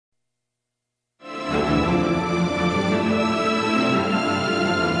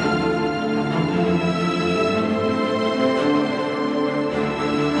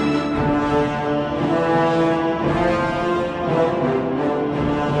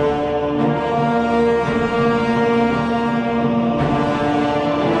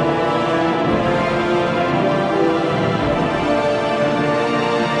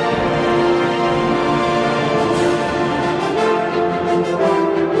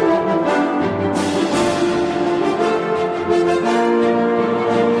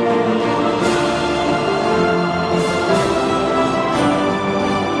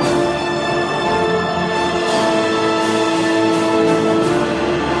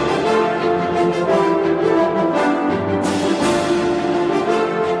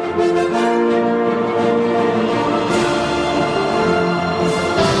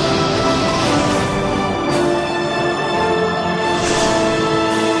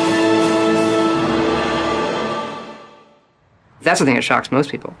That's the thing that shocks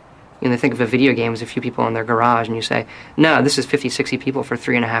most people. You know, they think of a video game as a few people in their garage, and you say, no, this is 50, 60 people for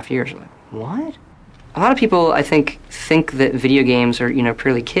 3.5 years. Like, what? A lot of people, I think that video games are, you know,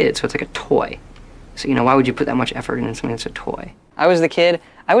 purely kids, so it's like a toy. So, you know, why would you put that much effort into something that's a toy? I was the kid.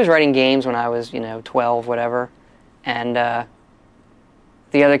 I was writing games when I was, you know, 12, whatever, and the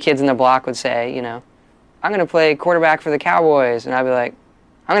other kids in the block would say, you know, I'm going to play quarterback for the Cowboys, and I'd be like,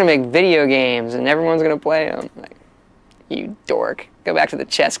 I'm going to make video games, and everyone's going to play them. Like, you dork. Go back to the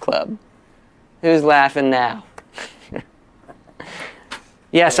chess club. Who's laughing now?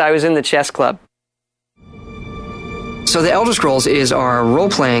 Yes, I was in the chess club. So The Elder Scrolls is our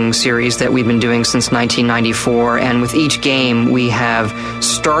role-playing series that we've been doing since 1994, and with each game we have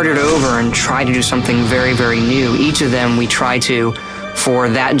started over and tried to do something very, very new. Each of them we try to, for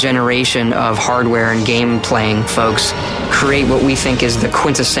that generation of hardware and game-playing folks, create what we think is the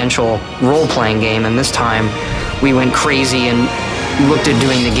quintessential role-playing game, and this time we went crazy and looked at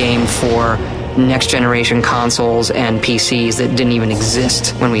doing the game for next-generation consoles and PCs that didn't even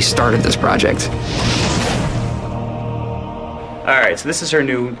exist when we started this project. All right, so this is her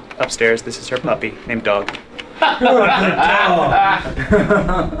new upstairs. This is her puppy named Dog.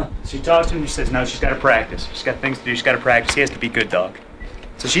 She talks to him and she says, no, she's got to practice. She's got things to do. She's got to practice. He has to be good dog.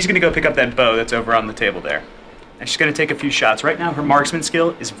 So she's going to go pick up that bow that's over on the table there. And she's going to take a few shots. Right now, her marksman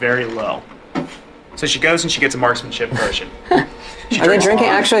skill is very low. So she goes and she gets a marksmanship potion. Are they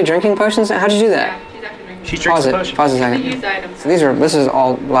actually drinking potions? How'd you do that? Yeah, she's actually drinking. She drinks the potion. Pause a second. Used items. So this is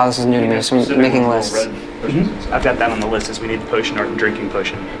all, wow, this is new to me, so I'm making lists. I've got that on the list as we need the potion or the drinking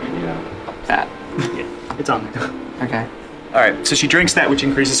potion. That. Yeah, it's on there. Okay. All right, so she drinks that, which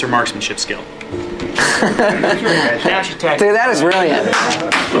increases her marksmanship skill. Now she attacks. Dude, that is brilliant.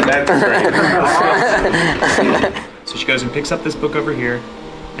 So she goes and picks up this book over here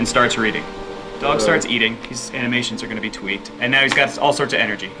and starts reading. Dog starts eating. His animations are going to be tweaked, and now he's got all sorts of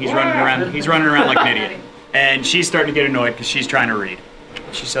energy. He's running around. He's running around like an idiot, and she's starting to get annoyed because she's trying to read.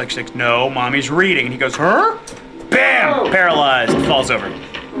 She's like, no, mommy's reading, and he goes, huh? Bam! Paralyzed, falls over.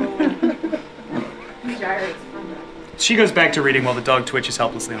 She goes back to reading while the dog twitches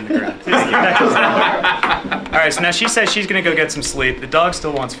helplessly on the ground. All right, so now she says she's gonna go get some sleep. The dog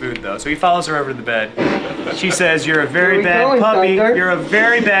still wants food though, so he follows her over to the bed. She says, "You're a very bad puppy. You're a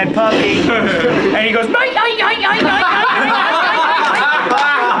very bad puppy." And he goes,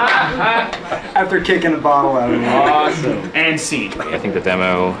 after kicking a bottle out of him. Awesome. And scene. I think the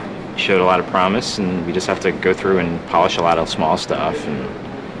demo showed a lot of promise, and we just have to go through and polish a lot of small stuff. And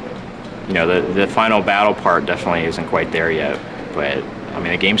you know, the final battle part definitely isn't quite there yet, but I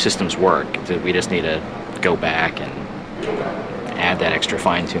mean, the game systems work. We just need to go back and add that extra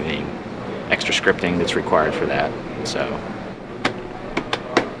fine-tuning, extra scripting that's required for that. So,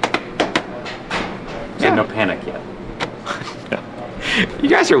 yeah, no panic yet. You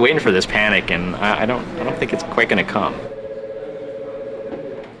guys are waiting for this panic, and I don't think it's quite going to come.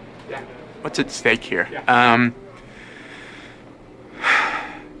 What's at stake here?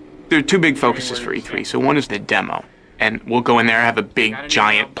 There are two big focuses for E3. So one is the demo, and we'll go in there, have a big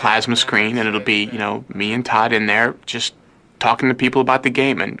giant plasma screen, and it'll be, you know, me and Todd in there just talking to people about the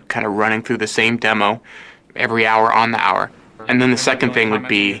game and kind of running through the same demo every hour on the hour. And then the second thing would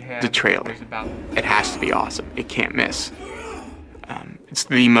be the trailer. It has to be awesome. It can't miss. It's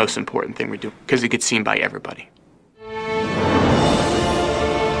the most important thing we do because it gets seen by everybody.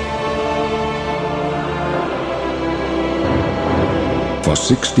 For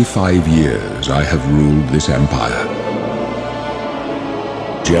 65 years, I have ruled this empire.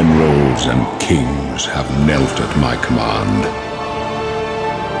 Generals and kings have knelt at my command.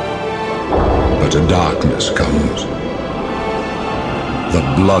 But a darkness comes. The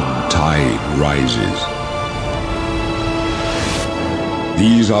blood tide rises.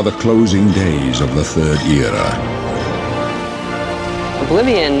 These are the closing days of the Third Era.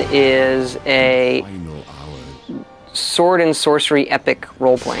 Oblivion is a sword and sorcery epic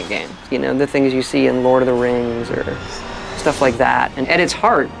role-playing game. You know, the things you see in Lord of the Rings or stuff like that. And at its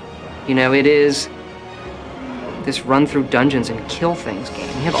heart, you know, it is this run through dungeons and kill things game.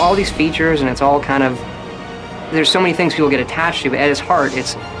 You have all these features and it's all kind of, there's so many things people get attached to, but at its heart,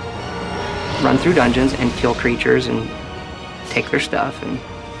 it's run through dungeons and kill creatures and take their stuff and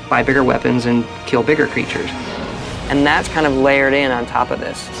buy bigger weapons and kill bigger creatures. And that's kind of layered in on top of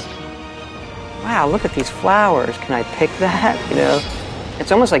this. Wow, look at these flowers. Can I pick that? You know,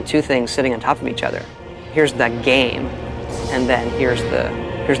 it's almost like two things sitting on top of each other. Here's the game, and then here's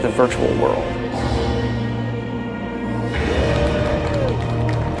the virtual world.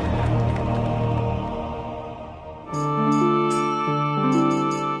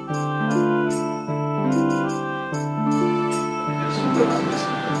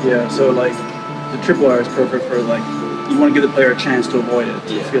 Yeah, so like the tripwire is perfect for like, you want to give the player a chance to avoid it,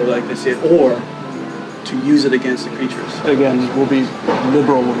 to feel like they see it, or to use it against the creatures. Again, we'll be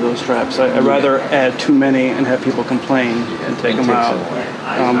liberal with those traps. I'd rather add too many and have people complain and take them out,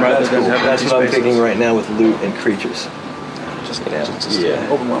 rather than have That's what I'm spaces. thinking right now with loot and creatures.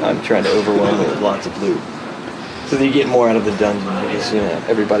 I'm trying to overwhelm it with lots of loot. So that you get more out of the dungeon, because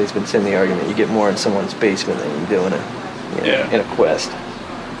everybody's been saying the argument, you get more in someone's basement than you do in a quest.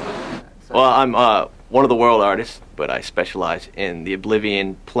 Well, I'm one of the world artists, but I specialize in the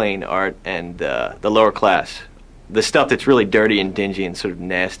Oblivion plane art and the lower class. The stuff that's really dirty and dingy and sort of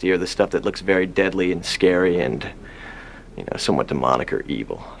nasty, or the stuff that looks very deadly and scary and somewhat demonic or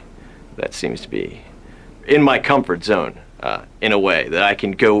evil. That seems to be in my comfort zone. In a way that I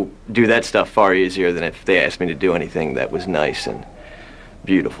can go do that stuff far easier than if they asked me to do anything that was nice and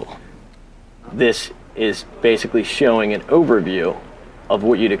beautiful. This is basically showing an overview of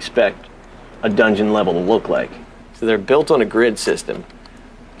what you'd expect a dungeon level to look like. So they're built on a grid system,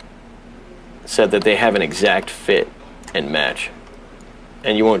 so that they have an exact fit and match,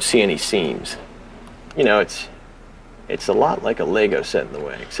 and you won't see any seams. It's a lot like a Lego set in the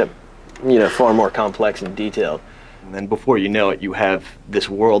way, except far more complex and detailed. And then before you know it, you have this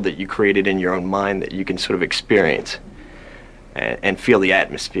world that you created in your own mind that you can sort of experience and feel the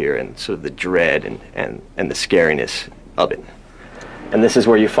atmosphere and sort of the dread and the scariness of it. And this is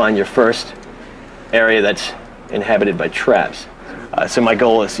where you find your first area that's inhabited by traps. So my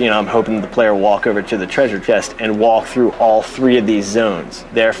goal is, I'm hoping the player will walk over to the treasure chest and walk through all 3 of these zones,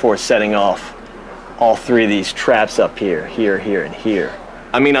 therefore setting off all 3 of these traps up here, here, and here.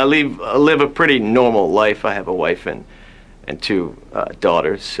 I mean, I live a pretty normal life. I have a wife and 2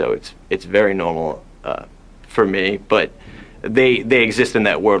 daughters, so it's very normal for me. But they exist in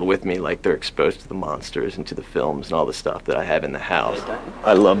that world with me, like they're exposed to the monsters and to the films and all the stuff that I have in the house.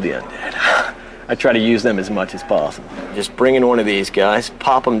 I love the undead. I try to use them as much as possible. Just bring in one of these guys,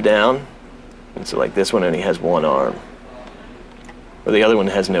 pop them down, and so like this one only has 1 arm, or the other one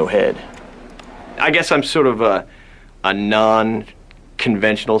has no head. I guess I'm sort of a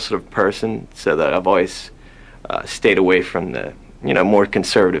non-conventional sort of person, so that I've always stayed away from the more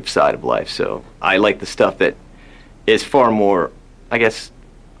conservative side of life. So I like the stuff that is far more, I guess,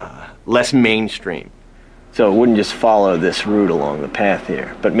 less mainstream. So it wouldn't just follow this route along the path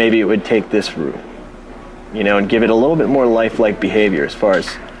here, but maybe it would take this route, and give it a little bit more lifelike behavior as far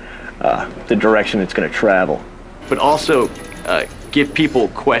as the direction it's going to travel. But also give people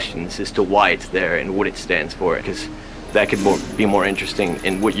questions as to why it's there and what it stands for, because that could be more interesting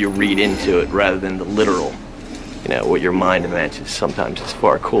in what you read into it rather than the literal. What your mind imagines sometimes is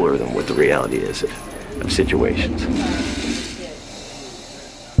far cooler than what the reality is of situations.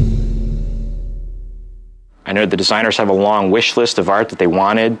 I know the designers have a long wish list of art that they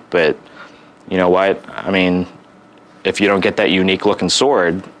wanted, but you know what? I mean, if you don't get that unique looking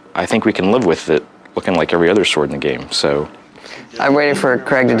sword, I think we can live with it looking like every other sword in the game, so. I'm waiting for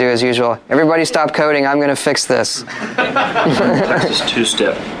Craig to do as usual. Everybody stop coding, I'm gonna fix this. Text is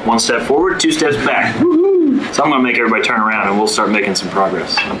 2-step. 1 step forward, 2 steps back. Woo-hoo! So I'm gonna make everybody turn around and we'll start making some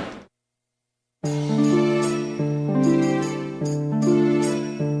progress.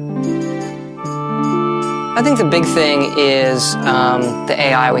 I think the big thing is the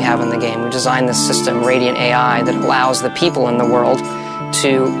AI we have in the game. We designed this system, Radiant AI, that allows the people in the world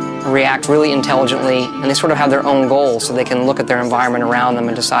to react really intelligently, and they sort of have their own goals, so they can look at their environment around them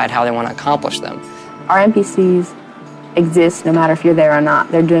and decide how they want to accomplish them. Our NPCs exist no matter if you're there or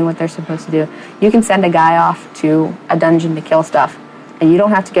not. They're doing what they're supposed to do. You can send a guy off to a dungeon to kill stuff, and you don't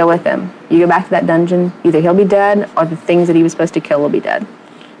have to go with him. You go back to that dungeon, either he'll be dead or the things that he was supposed to kill will be dead.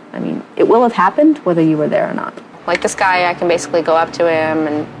 I mean, it will have happened whether you were there or not. Like this guy, I can basically go up to him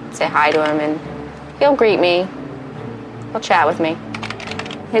and say hi to him, and he'll greet me. He'll chat with me.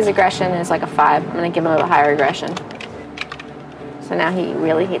 His aggression is like a 5. I'm going to give him a higher aggression. So now he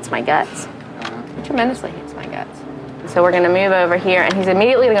really hates my guts. He tremendously hates my guts. So we're going to move over here, and he's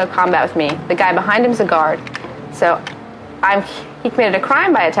immediately going to go combat with me. The guy behind him is a guard. So he committed a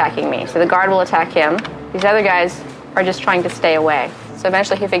crime by attacking me. So the guard will attack him. These other guys are just trying to stay away. So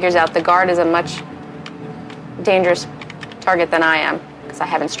eventually he figures out the guard is a much dangerous target than I am, because I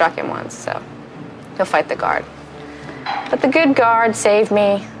haven't struck him once. So he'll fight the guard. But the good guard saved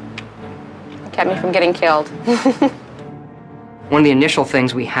me, kept me from getting killed. One of the initial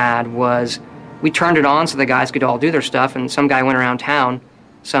things we had was we turned it on so the guys could all do their stuff, and some guy went around town,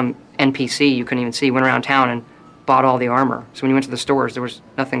 some NPC you couldn't even see, went around town and bought all the armor. So when you went to the stores, there was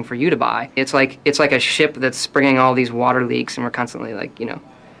nothing for you to buy. It's like a ship that's bringing all these water leaks, and we're constantly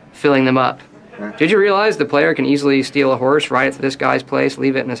filling them up. Did you realize the player can easily steal a horse, ride it to this guy's place,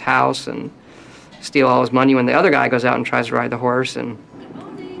 leave it in his house, and steal all his money when the other guy goes out and tries to ride the horse, and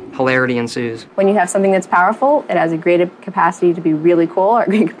hilarity ensues. When you have something that's powerful, it has a great capacity to be really cool or a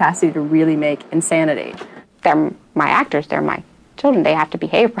great capacity to really make insanity. They're my actors, they're my children, they have to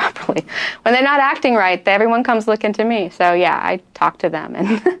behave properly. When they're not acting right, everyone comes looking to me. So yeah, I talk to them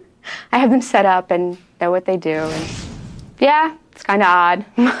and I have them set up and know what they do. And yeah, it's kind of odd.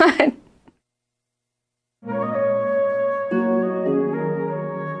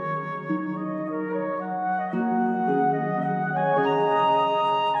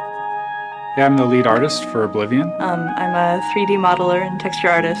 Yeah, I'm the lead artist for Oblivion. I'm a 3D modeler and texture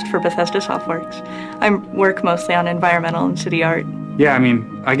artist for Bethesda Softworks. I work mostly on environmental and city art. Yeah, I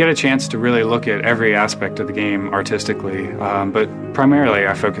mean, I get a chance to really look at every aspect of the game artistically, but primarily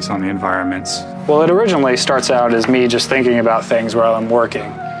I focus on the environments. Well, it originally starts out as me just thinking about things while I'm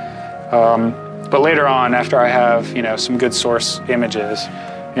working. But later on, after I have, some good source images,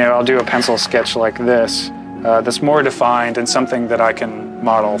 I'll do a pencil sketch like this that's more defined and something that I can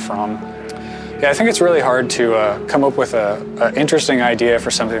model from. Yeah, I think it's really hard to come up with an interesting idea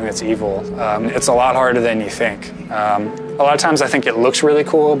for something that's evil. It's a lot harder than you think. A lot of times I think it looks really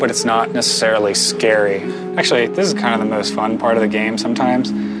cool, but it's not necessarily scary. Actually, this is kind of the most fun part of the game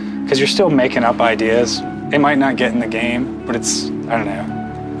sometimes, because you're still making up ideas. It might not get in the game, but it's, I don't know,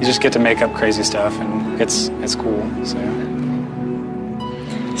 you just get to make up crazy stuff, and it's cool,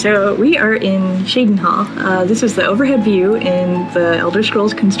 So we are in Shaden Hall. This is the overhead view in the Elder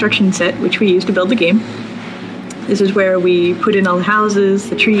Scrolls construction set, which we used to build the game. This is where we put in all the houses,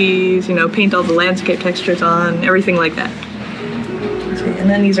 the trees, paint all the landscape textures on, everything like that. And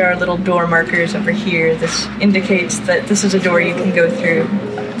then these are our little door markers over here. This indicates that this is a door you can go through.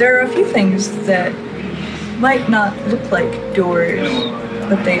 There are a few things that might not look like doors,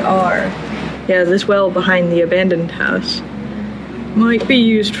 but they are. Yeah, this well behind the abandoned house might be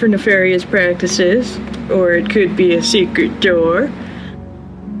used for nefarious practices, or it could be a secret door.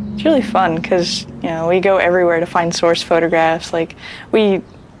 It's really fun because, we go everywhere to find source photographs. Like, we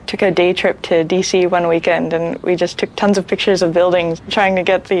took a day trip to DC one weekend and we just took tons of pictures of buildings, trying to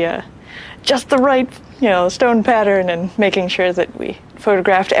get the just the right, stone pattern and making sure that we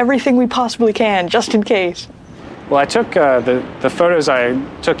photographed everything we possibly can, just in case. Well, I took the photos I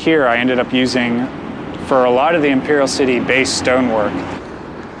took here, I ended up using for a lot of the Imperial City base stonework.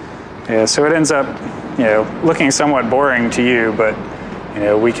 Yeah, so it ends up, looking somewhat boring to you, but,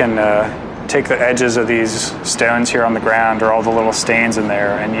 we can take the edges of these stones here on the ground or all the little stains in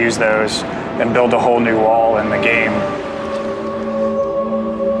there and use those and build a whole new wall in the game.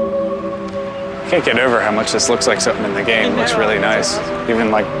 Can't get over how much this looks like something in the game. It looks really nice, even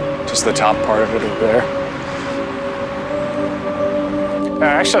like just the top part of it over there.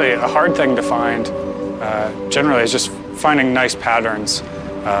 Actually, a hard thing to find generally is just finding nice patterns,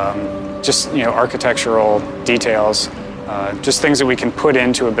 just architectural details, just things that we can put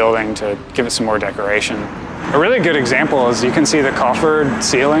into a building to give it some more decoration. A really good example is you can see the coffered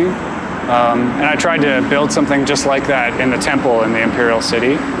ceiling, and I tried to build something just like that in the temple in the Imperial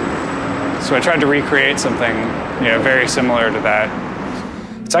City. So I tried to recreate something very similar to that.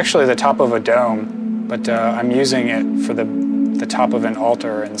 It's actually the top of a dome, but I'm using it for the top of an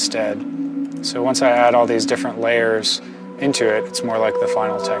altar instead. So once I add all these different layers into it, it's more like the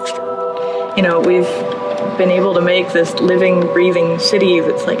final texture. We've been able to make this living, breathing city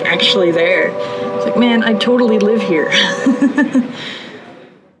that's like actually there. It's like, man, I totally live here.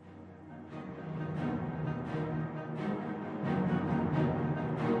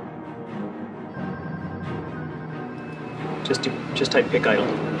 Just type pick idle.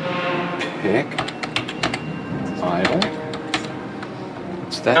 Pick idle?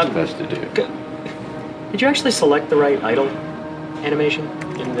 What's that supposed to do? Did you actually select the right idle animation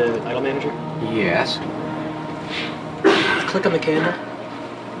in the idle manager? Yes. Click on the candle.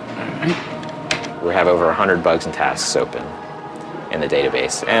 We have over 100 bugs and tasks open in the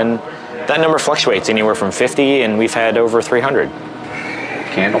database, and that number fluctuates anywhere from 50, and we've had over 300.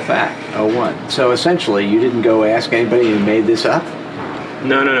 Candle fact, 01. So essentially, you didn't go ask anybody who made this up?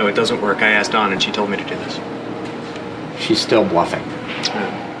 No, it doesn't work. I asked Dawn, and she told me to do this. She's still bluffing.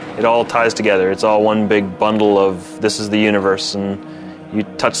 It all ties together. It's all one big bundle of this is the universe, and you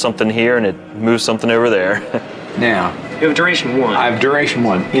touch something here, and it moves something over there. Now, you have duration 1. I have duration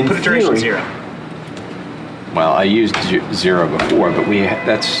 1. In put a duration 0. Well, I used 0 before, but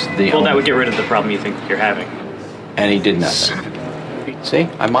that's the. Well, that would get rid of the problem you think you're having. And he did nothing. See,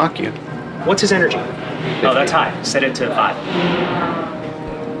 I mock you. What's his energy? Oh, that's high. Set it to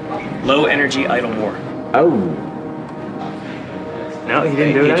 5. Low energy idle more. Oh. No, he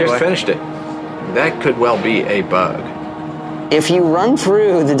didn't do it. He just finished it. That could well be a bug. If you run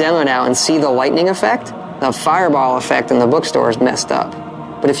through the demo now and see the lightning effect, the fireball effect in the bookstore is messed up.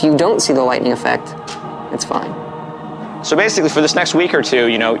 But if you don't see the lightning effect, it's fine. So basically for this next week or two,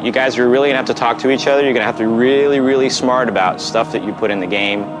 you guys are really gonna have to talk to each other. You're gonna have to be really, really smart about stuff that you put in the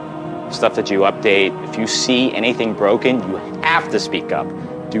game, stuff that you update. If you see anything broken, you have to speak up.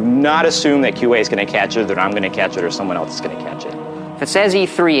 Do not assume that QA is gonna catch it, that I'm gonna catch it, or someone else is gonna catch it. If it says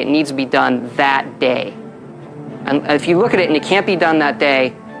E3, it needs to be done that day. And if you look at it and it can't be done that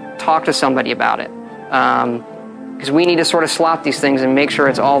day, talk to somebody about it. Because we need to sort of slot these things and make sure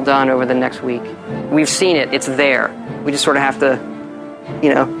it's all done over the next week. We've seen it, it's there. We just sort of have to,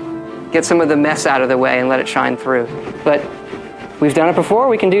 get some of the mess out of the way and let it shine through. But we've done it before,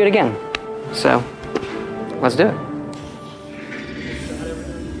 we can do it again. So, let's do it.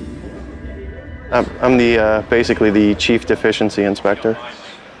 I'm basically the chief deficiency inspector.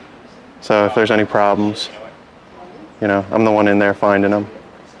 So if there's any problems, I'm the one in there finding them.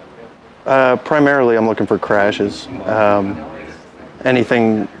 Primarily, I'm looking for crashes.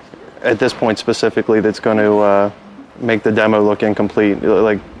 Anything at this point specifically that's going to make the demo look incomplete.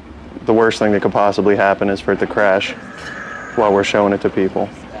 Like, the worst thing that could possibly happen is for it to crash while we're showing it to people.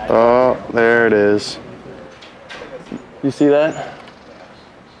 Oh, there it is. You see that?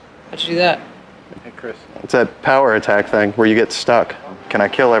 How'd you do that? Hey, Chris. It's that power attack thing where you get stuck. Can I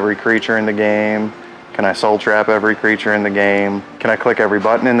kill every creature in the game? Can I soul trap every creature in the game? Can I click every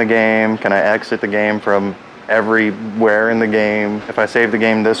button in the game? Can I exit the game from everywhere in the game? If I save the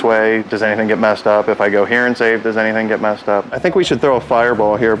game this way, does anything get messed up? If I go here and save, does anything get messed up? I think we should throw a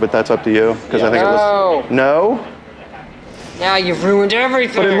fireball here, but that's up to you. Because I think it was... No? Now you've ruined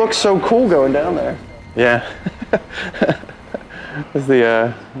everything. But it looks so cool going down there. Yeah. That's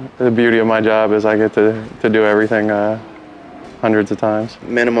the beauty of my job is I get to do everything hundreds of times.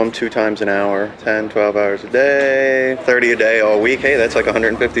 Minimum 2 times an hour, 10, 12 hours a day, 30 a day all week. Hey, that's like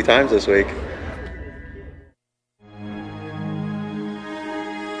 150 times this week.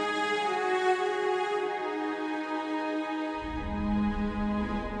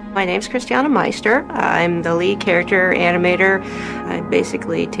 My name's Christiana Meister. I'm the lead character animator. I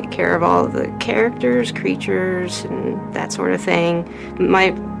basically take care of all of the characters, creatures, and that sort of thing.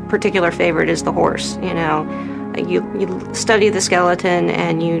 My particular favorite is the horse, You study the skeleton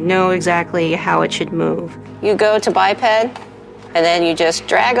and you know exactly how it should move. You go to biped, and then you just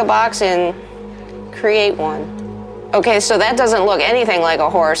drag a box and create one. Okay, so that doesn't look anything like a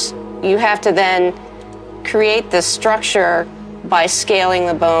horse. You have to then create the structure by scaling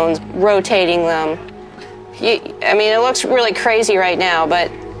the bones, rotating them. It looks really crazy right now,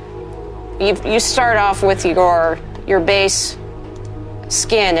 but you start off with your base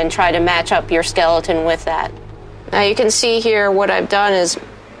skin and try to match up your skeleton with that. Now you can see here what I've done is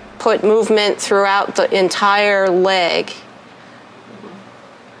put movement throughout the entire leg,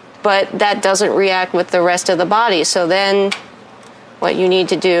 but that doesn't react with the rest of the body. So then what you need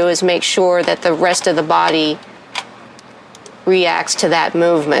to do is make sure that the rest of the body reacts to that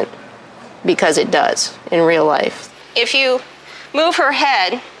movement, because it does in real life. If you move her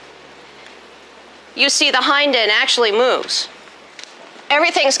head, you see the hind end actually moves.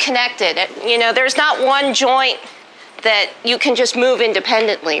 Everything's connected. There's not one joint that you can just move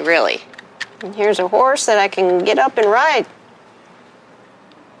independently, really. And here's a horse that I can get up and ride.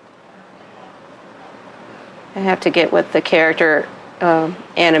 I have to get with the character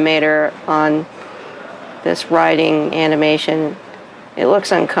animator on this riding animation. It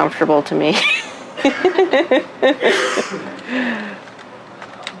looks uncomfortable to me.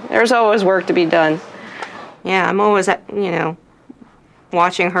 There's always work to be done. Yeah, I'm always,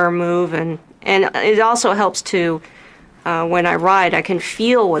 watching her move, and it also helps to, when I ride, I can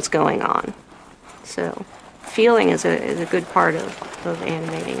feel what's going on. So feeling is a good part of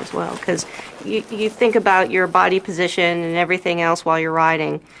animating as well, because you think about your body position and everything else while you're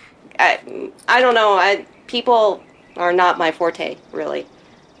riding. I don't know, people are not my forte, really.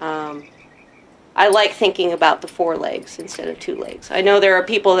 I like thinking about the 4 legs instead of 2 legs. I know there are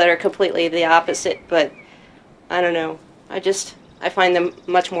people that are completely the opposite, but I don't know. I find them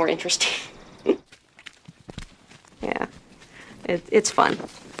much more interesting. Yeah, it's fun.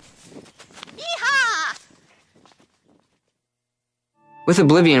 With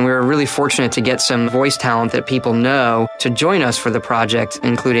Oblivion, we were really fortunate to get some voice talent that people know to join us for the project,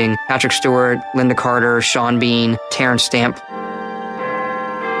 including Patrick Stewart, Linda Carter, Sean Bean, Terrence Stamp.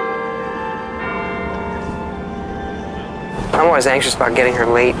 I'm always anxious about getting her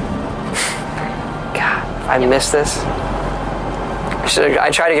late. God, if I miss this. I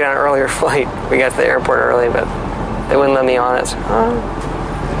tried to get on an earlier flight. We got to the airport early, but they wouldn't let me on it. So,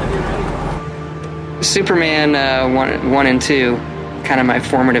 Superman 1 and 2, kind of my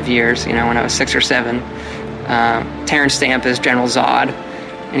formative years, you know, when I was 6 or 7. Terrence Stamp is General Zod,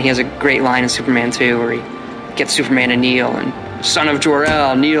 and he has a great line in Superman 2 where he gets Superman to kneel, and son of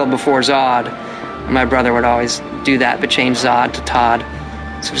Jor-El, kneel before Zod. And my brother would always do that, but change Zod to Todd.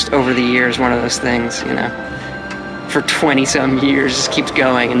 So just over the years, one of those things, you know, for 20-some years, just keeps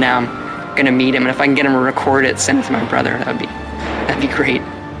going, and now I'm gonna meet him, and if I can get him to record it, send it to my brother, that'd be great.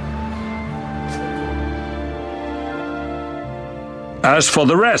 As for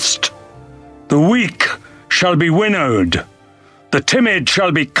the rest, the weak shall be winnowed, the timid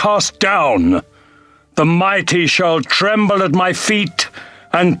shall be cast down, the mighty shall tremble at my feet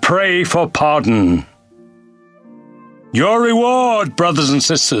and pray for pardon. Your reward, brothers and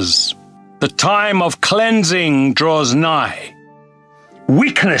sisters, the time of cleansing draws nigh.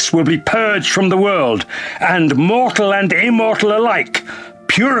 Weakness will be purged from the world, and mortal and immortal alike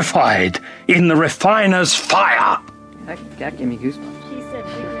purified in the refiner's fire. That gave me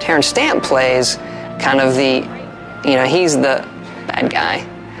goosebumps. Terrence Stamp plays kind of the, you know, he's the bad guy.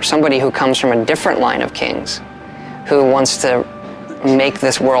 Somebody who comes from a different line of kings, who wants to make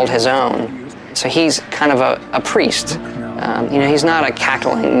this world his own. So he's kind of a priest. You know, he's not a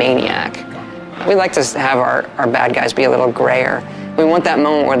cackling maniac. We like to have our bad guys be a little grayer. We want that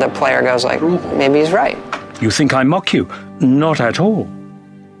moment where the player goes like, maybe he's right. You think I mock you? Not at all.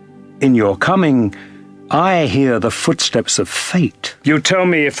 In your coming, I hear the footsteps of fate. You tell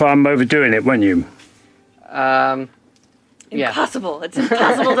me if I'm overdoing it, won't you? Yeah. Impossible. It's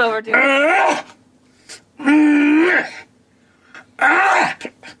impossible to overdo it.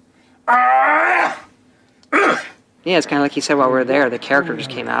 Yeah, it's kind of like he said while we were there, the character just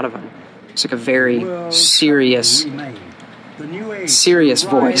came out of him. It's like a very serious voice.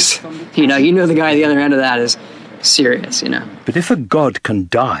 You know the guy at the other end of that is serious, you know. But if a god can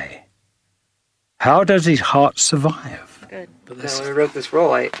die, how does his heart survive? Good. When we wrote this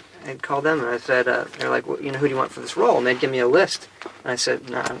role, I called them and I said, they're like, well, you know, who do you want for this role? And they'd give me a list. And I said,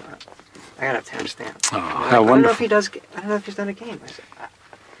 no, I gotta have Terrence Stamp. Oh, how wonderful. I don't know if he's done a game. I said,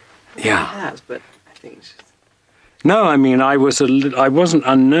 yeah. He has, but I think he's just... No, I mean, I wasn't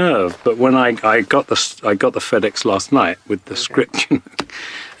unnerved, but when I got the FedEx last night with the script, you know,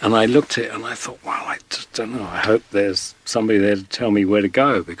 and I looked at it and I thought, well, I just don't know. I hope there's somebody there to tell me where to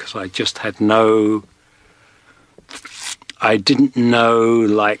go, because I just had I didn't know,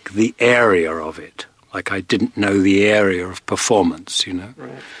 like, the area of it. Like, I didn't know the area of performance, you know.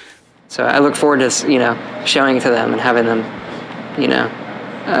 Right. So I look forward to, you know, showing it to them and having them, you know,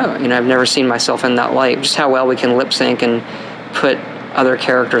 oh, you know, I've never seen myself in that light. Just how well we can lip sync and put other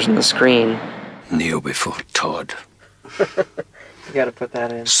characters on the screen. Kneel before Todd. You got to put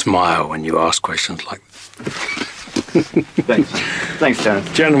that in. Smile when you ask questions like Thanks. Thanks,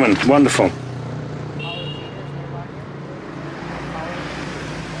 Terrence. Gentlemen, wonderful.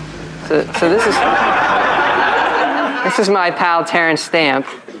 So this is my pal Terrence Stamp.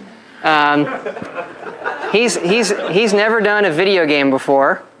 He's never done a video game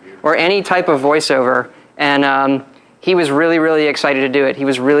before or any type of voiceover, and he was really, really excited to do it. He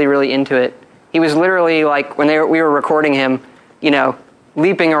was really, really into it. He was literally like, when we were recording him, you know,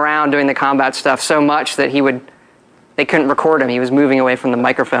 leaping around doing the combat stuff so much that they couldn't record him. He was moving away from the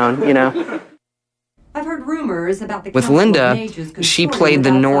microphone, you know. I've heard rumors about the With Linda, she played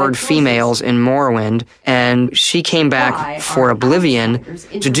the Nord females in Morrowind, and she came back for Oblivion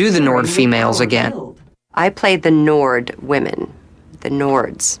to do the Nord females again. I played the Nord women, the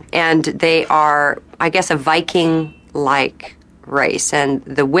Nords, and they are, I guess, a Viking-like race, and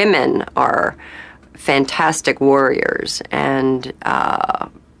the women are fantastic warriors and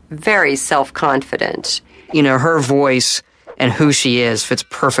very self-confident. You know, her voice and who she is fits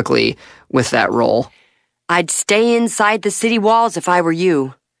perfectly with that role. I'd stay inside the city walls if I were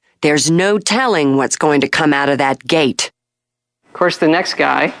you. There's no telling what's going to come out of that gate. Of course, the next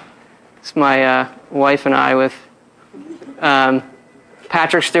guy is my wife and I with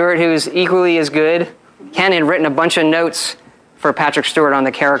Patrick Stewart, who's equally as good. Ken had written a bunch of notes for Patrick Stewart on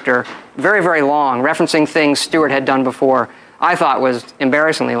the character, very, very long, referencing things Stewart had done before. I thought was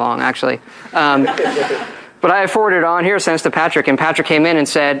embarrassingly long, actually. But I forwarded it on here, sent it to Patrick, and Patrick came in and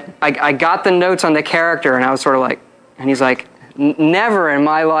said, I got the notes on the character, and I was sort of like, and he's like, never in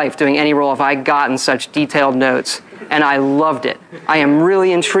my life doing any role have I gotten such detailed notes, and I loved it. I am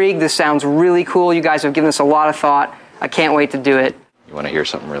really intrigued. This sounds really cool. You guys have given this a lot of thought. I can't wait to do it. You want to hear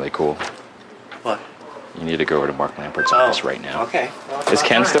something really cool? What? You need to go over to Mark Lampert's office right now. Okay. Well, Is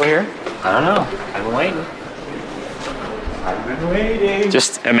Ken still here? I don't know. I've been waiting. I've been waiting.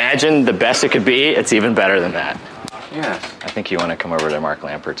 Just imagine the best it could be. It's even better than that. Yes. I think you want to come over to Mark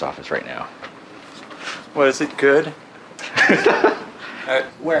Lampert's office right now. What is it, good?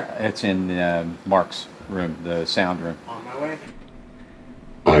 Where? It's in Mark's room, the sound room. On my way.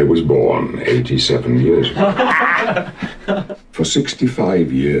 I was born 87 years ago. For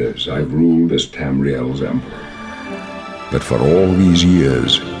 65 years, I've ruled as Tamriel's emperor. But for all these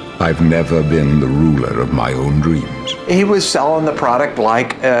years, I've never been the ruler of my own dreams. He was selling the product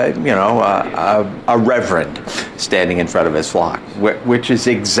like, a reverend standing in front of his flock, which is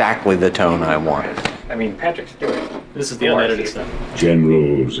exactly the tone I wanted. I mean, Patrick Stewart. This is the unedited stuff.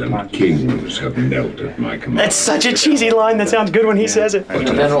 Generals and kings have knelt at my command. That's such a cheesy line. That sounds good when he says it.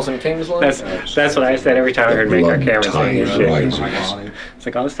 Generals and kings line? That's what I said every time I heard Make Our Camera saying this shit. It's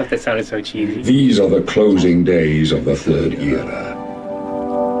like all the stuff that sounded so cheesy. These are the closing days of the Third Era.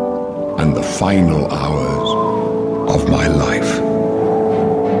 And the final hours of my life.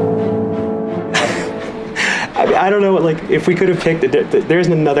 I don't know, like, if we could have picked, there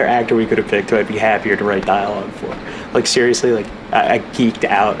isn't another actor we could have picked who I'd be happier to write dialogue for. Like, seriously, like, I geeked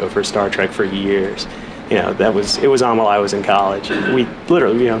out over Star Trek for years. You know, it was on while I was in college. We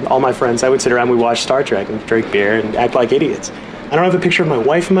literally, all my friends, I would sit around, we'd watch Star Trek and drink beer and act like idiots. I don't have a picture of my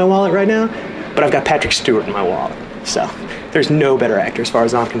wife in my wallet right now, but I've got Patrick Stewart in my wallet. So, there's no better actor as far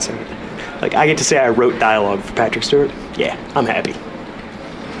as I'm concerned. Like, I get to say I wrote dialogue for Patrick Stewart. Yeah, I'm happy.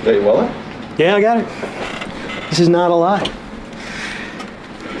 Got your wallet? Yeah, I got it. This is not a lie.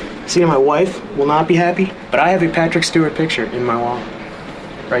 See, my wife will not be happy, but I have a Patrick Stewart picture in my wallet.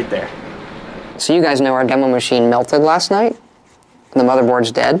 Right there. So you guys know our demo machine melted last night? And the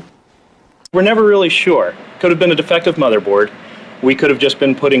motherboard's dead? We're never really sure. Could have been a defective motherboard. We could have just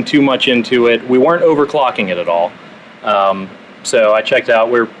been putting too much into it. We weren't overclocking it at all. So I checked out.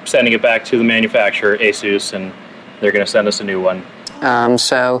 We're sending it back to the manufacturer, Asus, and they're going to send us a new one.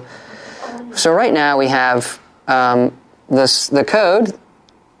 So right now we have the code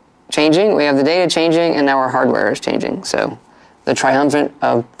changing, we have the data changing, and now our hardware is changing. So the triumvirate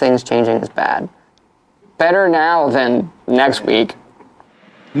of things changing is bad. Better now than next week.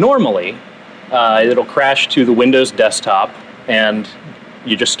 Normally, it'll crash to the Windows desktop, and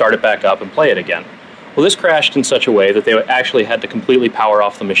you just start it back up and play it again. Well, this crashed in such a way that they actually had to completely power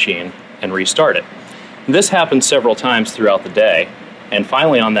off the machine and restart it. This happened several times throughout the day, and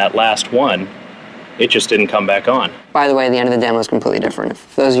finally on that last one, it just didn't come back on. By the way, the end of the demo is completely different.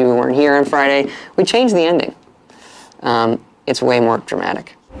 For those of you who weren't here on Friday, we changed the ending. It's way more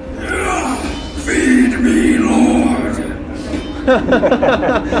dramatic. Feed me, Lord. You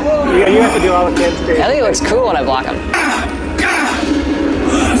have to do all the kids too. I think it looks cool when I block him.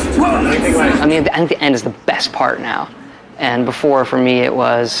 I mean, I think the end is the best part now. And before, for me, it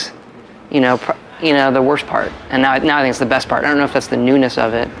was, the worst part. And now I think it's the best part. I don't know if that's the newness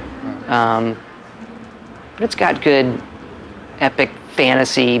of it. But it's got good, epic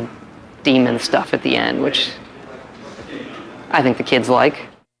fantasy demon stuff at the end, which I think the kids like.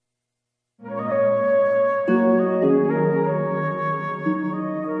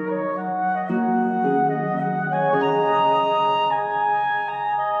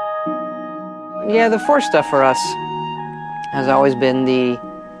 Yeah, the Force stuff for us has always been the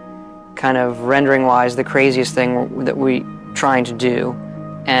kind of rendering-wise the craziest thing that we're trying to do,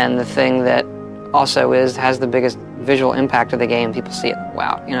 and the thing that also has the biggest visual impact of the game. People see it,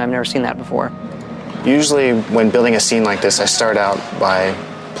 wow, I've never seen that before. Usually when building a scene like this, I start out by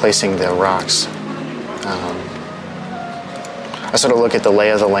placing the rocks. I sort of look at the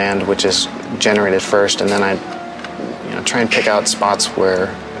lay of the land, which is generated first, and then I try and pick out spots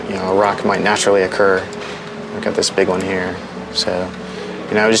where a rock might naturally occur. I've got this big one here. So,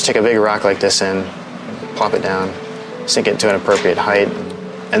 I just take a big rock like this and plop it down, sink it to an appropriate height,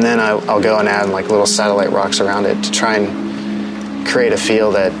 and then I'll go and add like little satellite rocks around it to try and create a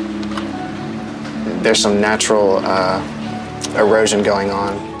feel that there's some natural erosion going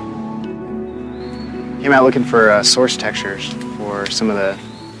on. Came out looking for source textures for some of the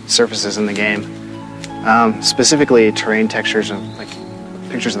surfaces in the game, specifically terrain textures and like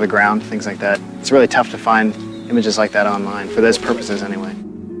pictures of the ground, things like that. It's really tough to find images like that online, for those purposes anyway.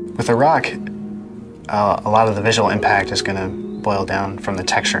 With a rock, a lot of the visual impact is going to boil down from the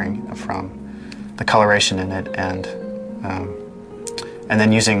texturing, from the coloration in it, and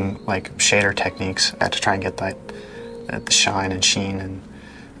then using like shader techniques to try and get the shine and sheen and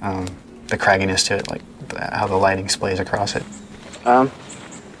the cragginess to it, like how the lighting splays across it.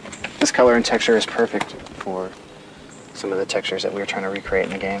 This color and texture is perfect for some of the textures that we were trying to recreate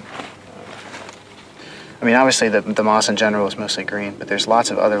in the game. I mean, obviously the moss in general is mostly green, but there's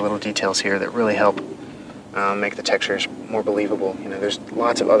lots of other little details here that really help make the textures more believable. There's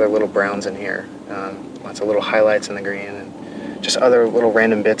lots of other little browns in here, lots of little highlights in the green, and just other little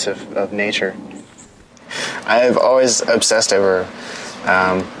random bits of nature. I've always obsessed over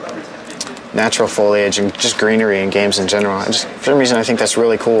natural foliage and just greenery in games in general. For some reason, I think that's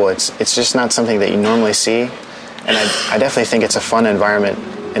really cool. It's just not something that you normally see, and I definitely think it's a fun environment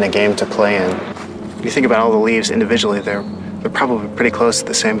in a game to play in. If you think about all the leaves individually, they're probably pretty close to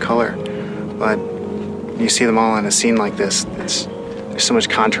the same color, but you see them all in a scene like this. There's so much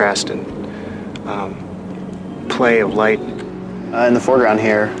contrast and play of light. In the foreground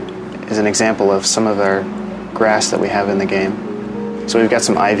here is an example of some of our grass that we have in the game. So we've got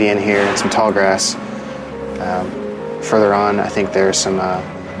some ivy in here and some tall grass. Further on, I think there's some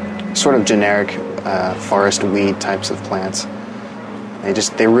sort of generic forest weed types of plants.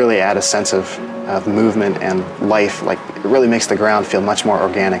 They really add a sense of movement and life. Like, it really makes the ground feel much more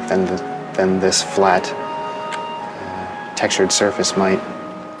organic than this flat, textured surface might.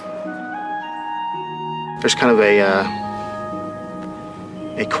 There's kind of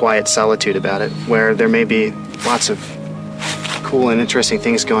a quiet solitude about it, where there may be lots of cool and interesting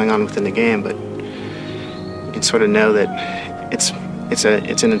things going on within the game, but you can sort of know that it's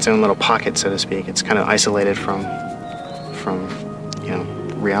in its own little pocket, so to speak. It's kind of isolated from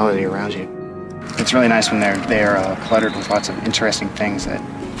reality around you. It's really nice when they're cluttered with lots of interesting things that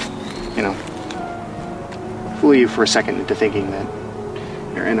fool you for a second into thinking that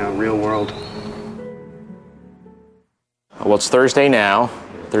you're in a real world. Well, it's Thursday now,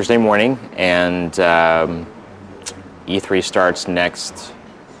 Thursday morning, and E3 starts next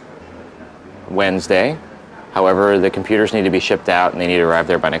Wednesday. However, the computers need to be shipped out and they need to arrive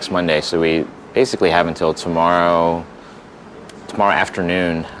there by next Monday, so we basically have until tomorrow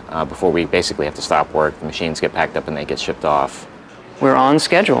afternoon before we basically have to stop work. The machines get packed up and they get shipped off. We're on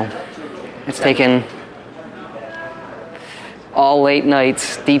schedule. It's taken all late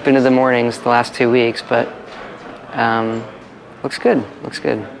nights, deep into the mornings the last 2 weeks, but looks good, looks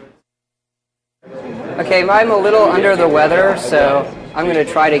good. Okay, I'm a little under the weather, so I'm going to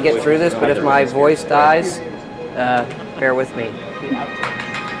try to get through this, but if my voice dies, bear with me.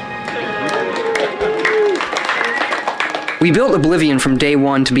 We built Oblivion from day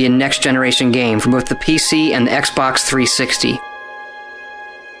one to be a next-generation game for both the PC and the Xbox 360.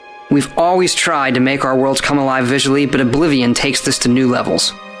 We've always tried to make our worlds come alive visually, but Oblivion takes this to new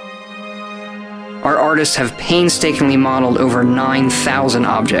levels. Our artists have painstakingly modeled over 9,000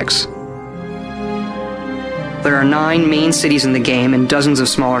 objects. There are 9 main cities in the game and dozens of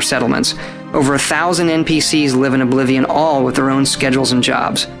smaller settlements. Over 1,000 NPCs live in Oblivion, all with their own schedules and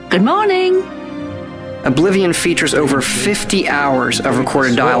jobs. Good morning! Oblivion features over 50 hours of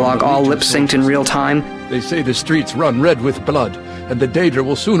recorded dialogue, all lip-synced in real time. They say the streets run red with blood, and the Daedra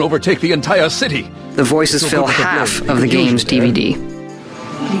will soon overtake the entire city. The voices fill half of the game's DVD.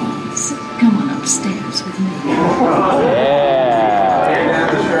 Please, come on upstairs with me.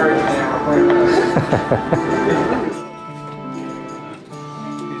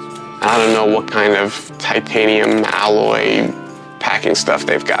 I don't know what kind of titanium alloy packing stuff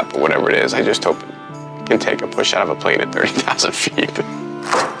they've got, but whatever it is, I just hope it can take a push out of a plane at 30,000 feet.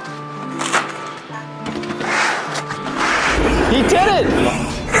 He did it!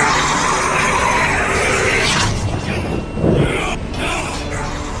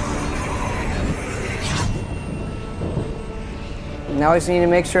 Now I just need to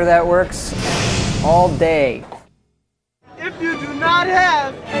make sure that works all day. If you do not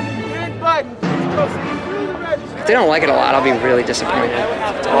have any red buttons, please proceed through the register. If they don't like it a lot, I'll be really disappointed.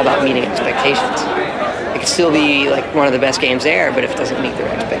 It's all about meeting expectations. It could still be like one of the best games there, but if it doesn't meet their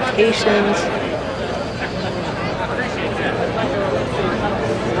expectations...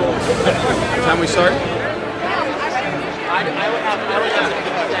 What time we start?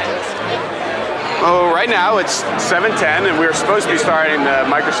 Oh, right now it's 7:10, and we were supposed to be starting the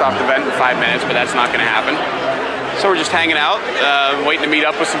Microsoft event in 5 minutes, but that's not going to happen. So we're just hanging out, waiting to meet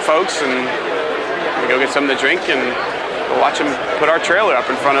up with some folks, and we go get something to drink, and we'll watch them put our trailer up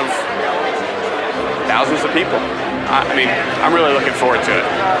in front of thousands of people. I mean, I'm really looking forward to it.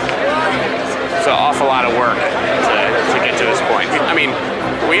 It's an awful lot of work to get to this point. I mean,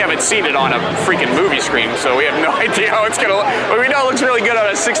 we haven't seen it on a freaking movie screen, so we have no idea how it's going to look. Well, we know it looks really good on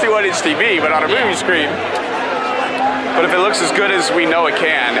a 61-inch TV, but on a movie screen. But if it looks as good as we know it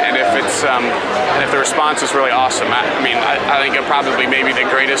can, and if it's and if the response is really awesome, I think it probably may be the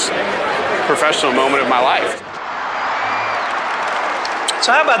greatest professional moment of my life.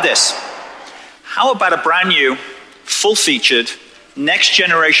 So how about this? How about a brand new, full-featured,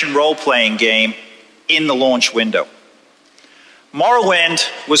 next-generation role-playing game in the launch window? Morrowind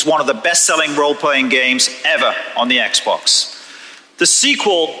was one of the best-selling role-playing games ever on the Xbox. The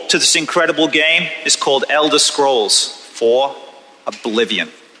sequel to this incredible game is called Elder Scrolls IV: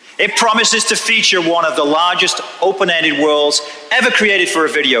 Oblivion. It promises to feature one of the largest open-ended worlds ever created for a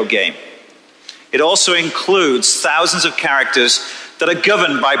video game. It also includes thousands of characters that are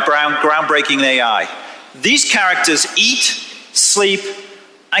governed by groundbreaking AI. These characters eat, sleep,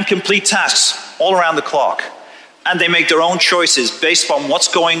 and complete tasks all around the clock. And they make their own choices based on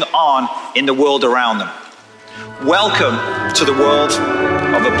what's going on in the world around them. Welcome to the world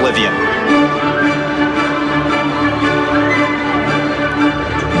of Oblivion.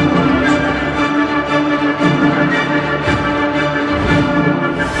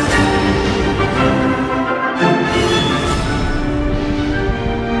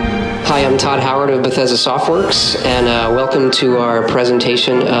 Hi, I'm Todd Howard of Bethesda Softworks, and welcome to our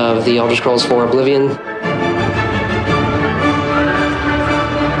presentation of The Elder Scrolls IV Oblivion.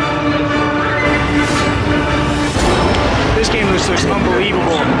 This game looks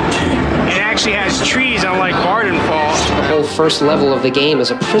unbelievable. It actually has trees, unlike Vardenfall. The whole first level of the game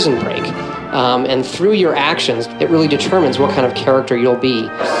is a prison break. And through your actions, it really determines what kind of character you'll be.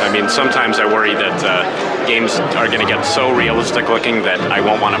 I mean, sometimes I worry that games are going to get so realistic looking that I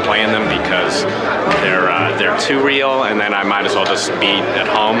won't want to play in them because they're too real, and then I might as well just be at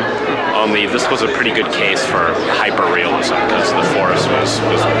home. Only this was a pretty good case for hyper-realism because the forest was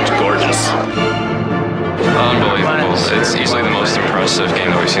gorgeous. Unbelievable. It's easily the most impressive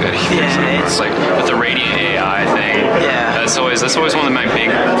game that we've seen at E3. Yeah, it's like with the Radiant AI thing. Yeah. That's always one of my big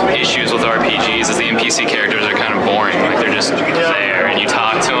issues with RPGs is the NPC characters are kind of boring. Like they're just there and you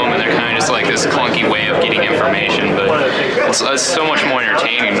talk to them and they're kind of just like this clunky way of getting information. But it's so much more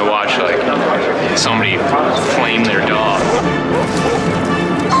entertaining to watch like somebody flame their dog.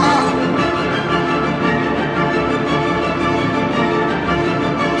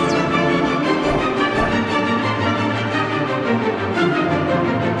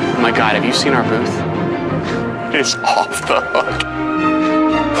 Oh my God, have you seen our booth? It's off the hook.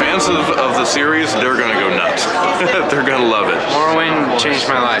 Fans of the series, they're gonna go nuts. They're gonna love it. Morrowind changed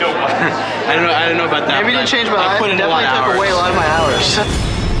my life. I don't know about that. Maybe it didn't change my life. I put in a lot of Definitely took hours. away a lot of my hours.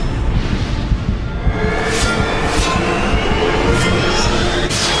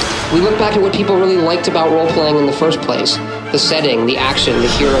 We look back at what people really liked about role-playing in the first place. The setting, the action, the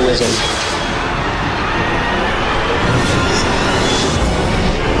heroism.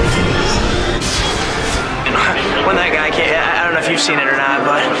 When that guy came, I don't know if you've seen it or not,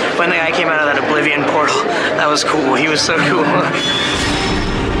 but when the guy came out of that Oblivion portal, that was cool. He was so cool.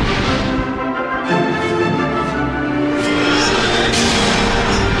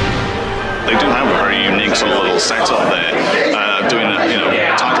 They do have a very unique sort of little setup there, doing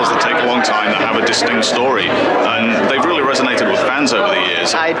titles that take a long time, that have a distinct story, and they've really resonated with fans over the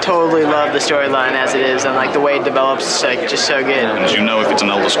years. I totally love the storyline as it is, and like the way it develops, is like just so good. And as you know, if it's an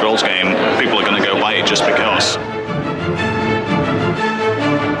Elder Scrolls game, people are going to go buy it just because.